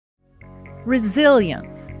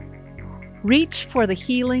Resilience. Reach for the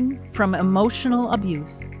healing from emotional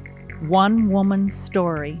abuse. One woman's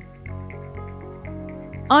story.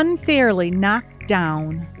 Unfairly knocked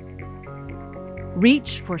down.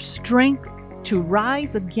 Reach for strength to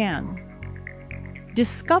rise again.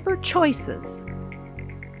 Discover choices.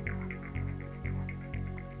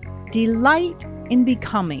 Delight in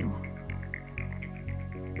becoming.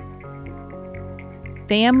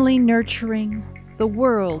 Family nurturing, the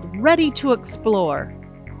world ready to explore.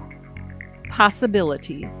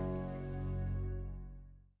 Possibilities.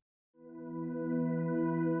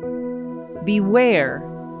 Beware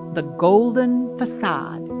the golden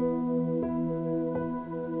facade.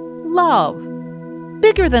 Love,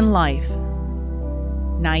 bigger than life.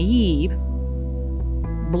 Naive,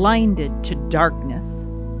 blinded to darkness.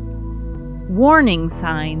 Warning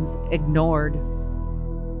signs ignored.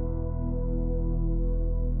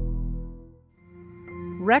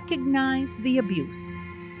 Recognize the abuse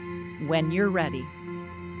when you're ready.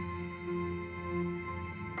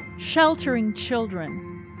 Sheltering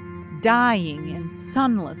children, dying in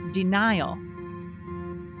sunless denial.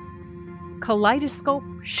 Kaleidoscope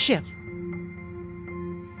shifts.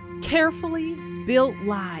 Carefully built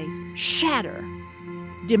lies shatter,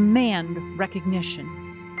 demand recognition.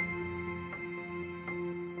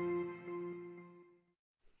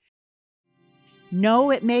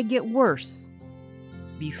 Know it may get worse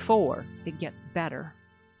before it gets better.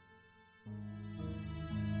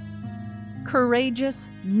 Courageous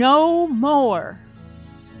no more.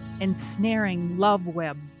 Ensnaring love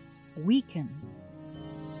web weakens.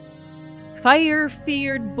 Fire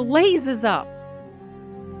feared blazes up.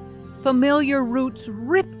 Familiar roots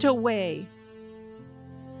ripped away.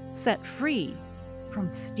 Set free from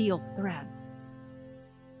steel threads.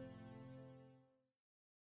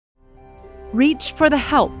 Reach for the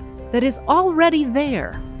help that is already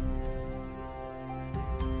there.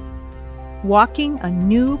 Walking a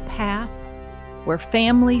new path where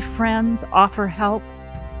family, friends offer help,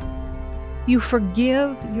 you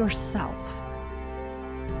forgive yourself.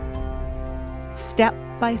 Step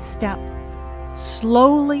by step,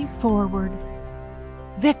 slowly forward,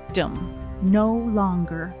 victim no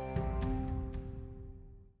longer.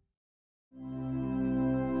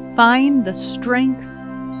 Find the strength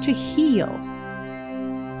to heal.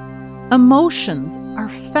 Emotions are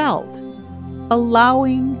felt,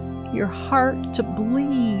 allowing your heart to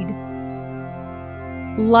bleed.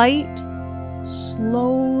 Light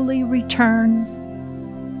slowly returns.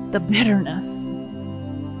 The bitterness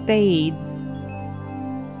fades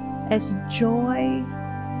as joy,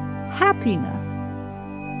 happiness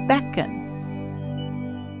beckon